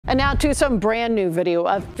And now to some brand new video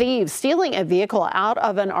of thieves stealing a vehicle out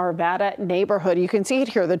of an Arvada neighborhood. You can see it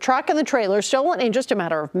here. The truck and the trailer stolen in just a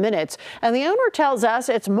matter of minutes. And the owner tells us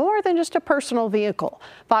it's more than just a personal vehicle.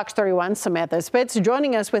 Fox 31's Samantha Spitz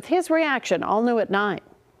joining us with his reaction, all new at 9.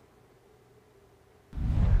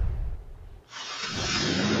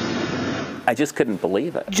 I just couldn't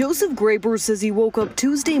believe it. Joseph Graber says he woke up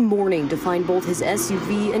Tuesday morning to find both his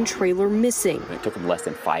SUV and trailer missing. It took him less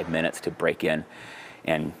than 5 minutes to break in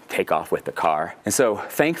and take off with the car. And so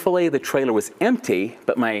thankfully the trailer was empty,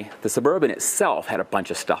 but the Suburban itself had a bunch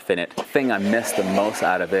of stuff in it. The thing I missed the most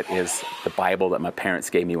out of it is the Bible that my parents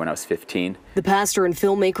gave me when I was 15. The pastor and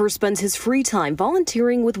filmmaker spends his free time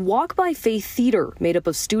volunteering with Walk by Faith Theater, made up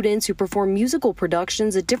of students who perform musical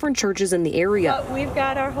productions at different churches in the area. We've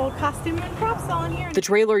got our whole costume and props on here. The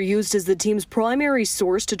trailer used as the team's primary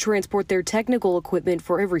source to transport their technical equipment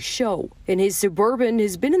for every show. And his Suburban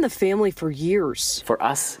has been in the family for years. For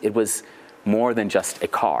us, it was more than just a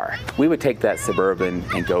car. We would take that Suburban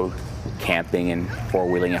and go camping and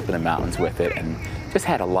four-wheeling up in the mountains with it, and just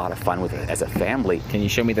had a lot of fun with it as a family. Can you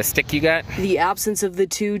show me the stick you got? The absence of the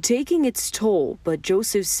two taking its toll, but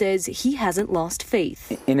Joseph says he hasn't lost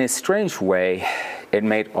faith. In a strange way, it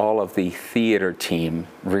made all of the theater team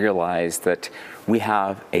realize that we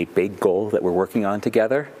have a big goal that we're working on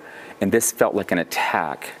together. And this felt like an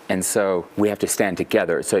attack, and so we have to stand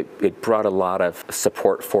together. So it brought a lot of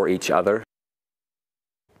support for each other.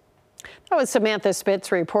 That was Samantha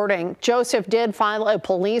Spitz reporting. Joseph did file a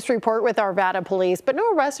police report with Arvada police, but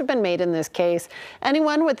no arrests have been made in this case.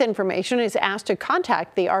 Anyone with information is asked to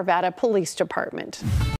contact the Arvada Police Department.